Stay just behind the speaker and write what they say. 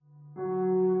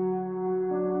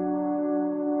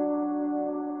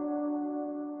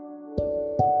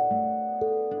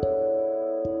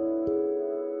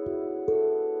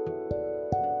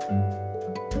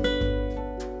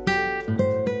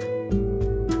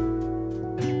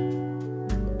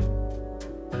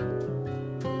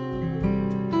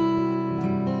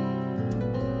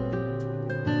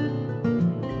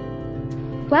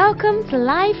Welcome to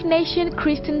Life Nation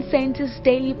Christian Center's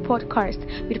daily podcast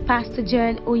with Pastor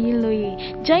John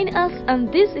Oyinloye. Join us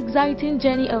on this exciting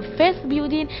journey of faith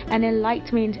building and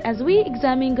enlightenment as we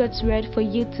examine God's word for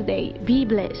you today. Be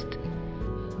blessed.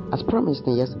 As promised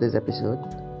in yesterday's episode,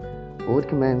 we would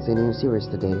commence a new series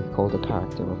today called The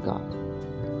Character of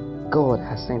God. God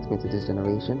has sent me to this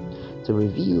generation to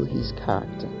reveal His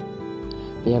character.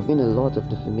 There have been a lot of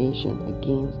defamation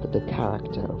against the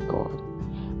character of God.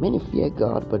 Many fear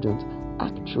God but don't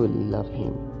actually love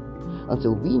Him.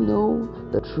 Until we know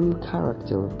the true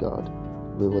character of God,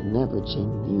 we will never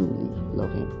genuinely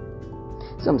love Him.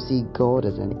 Some see God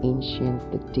as an ancient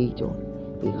dictator,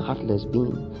 a heartless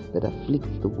being that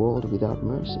afflicts the world without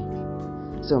mercy.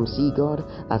 Some see God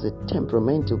as a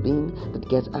temperamental being that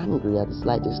gets angry at the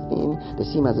slightest thing. They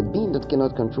see Him as a being that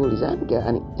cannot control his anger,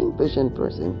 an impatient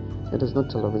person that does not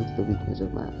tolerate the weakness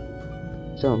of man.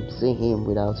 Some see Him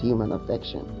without human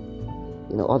affection.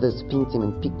 Others paint Him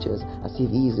in pictures as if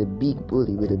He is a big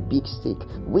bully with a big stick,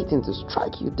 waiting to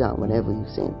strike you down whenever you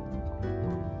sin.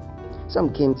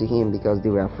 Some came to Him because they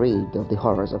were afraid of the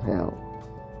horrors of hell.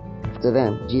 To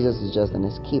them, Jesus is just an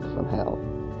escape from hell.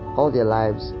 All their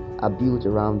lives are built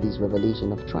around this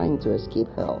revelation of trying to escape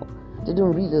hell. They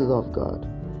don't really love God,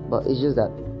 but it's just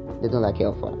that they don't like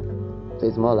hellfire. So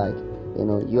it's more like,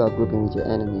 you are grouping with your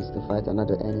enemies to fight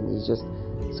another enemy. It's just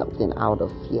something out of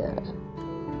fear.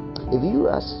 If you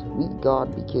are with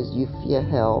God because you fear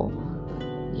hell,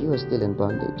 you are still in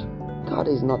bondage. God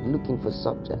is not looking for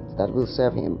subjects that will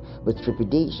serve Him with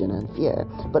trepidation and fear,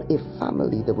 but a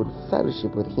family that would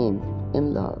fellowship with Him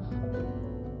in love.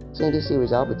 So in this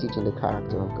series, I'll be teaching the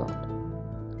character of God.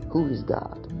 Who is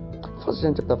God? 1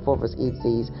 John chapter 4 verse 8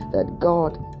 says that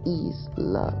God is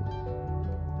love.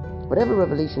 Whatever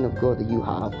revelation of God that you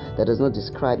have that does not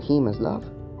describe Him as love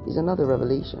is another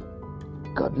revelation.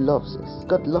 God loves us.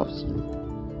 God loves you.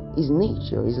 His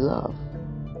nature is love.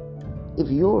 If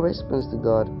your response to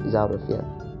God is out of fear,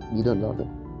 you don't love Him.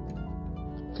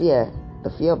 The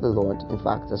fear of the Lord, in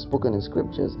fact, as spoken in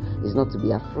scriptures, is not to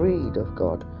be afraid of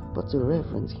God, but to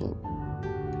reverence Him.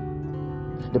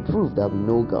 The proof that we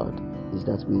know God is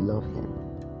that we love Him.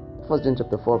 1 John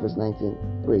chapter 4 verse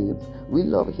 19 reads, we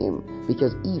love Him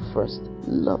because He first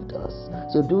loved us.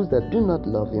 So those that do not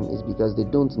love Him is because they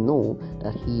don't know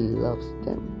that He loves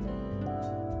them.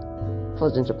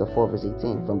 1 John chapter 4 verse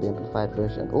 18 from the Amplified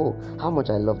Version. Oh, how much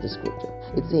I love this scripture.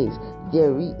 It says,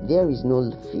 there is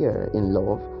no fear in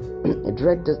love.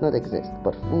 Dread does not exist,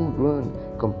 but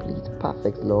full-grown, complete,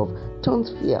 perfect love turns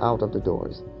fear out of the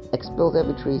doors, expels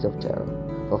every trace of terror.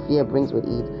 For fear brings with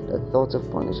it the thought of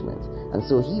punishment. And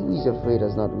so he who is afraid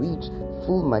has not reached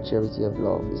full maturity of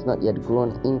love, is not yet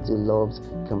grown into love's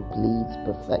complete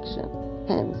perfection.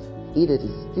 Hence, he that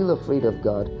is still afraid of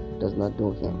God does not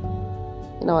know Him.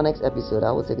 In our next episode,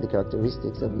 I will take the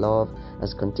characteristics of love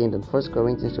as contained in 1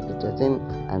 Corinthians chapter 13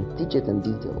 and teach it in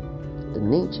detail. The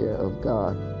nature of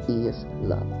God is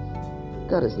love.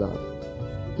 God is love.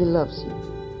 He loves you.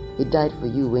 He died for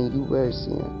you when you were a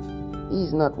sinner. He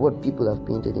is not what people have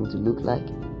painted Him to look like.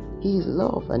 He is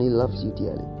love and He loves you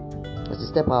dearly. As you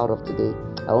step out of today,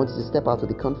 I want you to step out with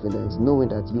the confidence knowing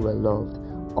that you are loved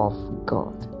of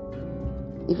God.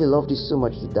 If He loved you so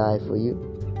much to die for you,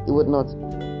 He would not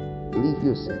leave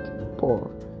you sick, poor,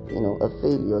 a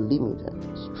failure, limited,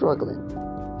 struggling.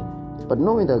 But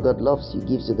knowing that God loves you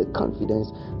gives you the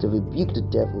confidence to rebuke the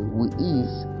devil who is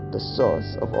the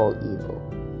source of all evil.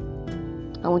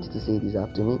 I want you to say this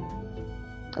after me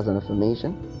as an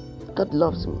affirmation. God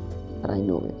loves me and I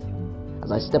know it.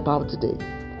 As I step out today,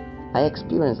 I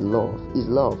experience His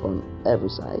love on every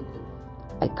side.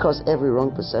 I curse every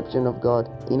wrong perception of God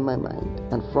in my mind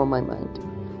and from my mind.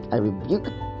 I rebuke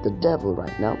the devil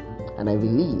right now and I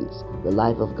release the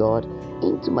life of God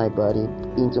into my body,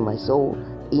 into my soul,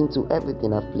 into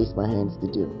everything I've placed my hands to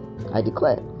do. I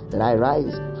declare that I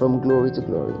rise from glory to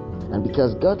glory. And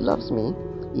because God loves me,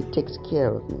 He takes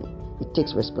care of me. He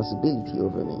takes responsibility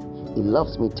over me. He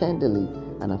loves me tenderly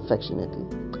and affectionately.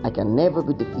 I can never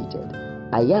be defeated.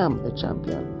 I am a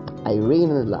champion. I reign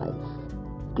in life.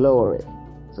 Glory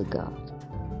to God.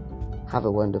 Have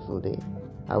a wonderful day.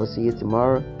 I will see you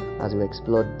tomorrow as we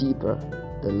explore deeper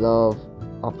the love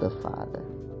of the Father.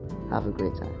 Have a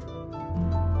great time.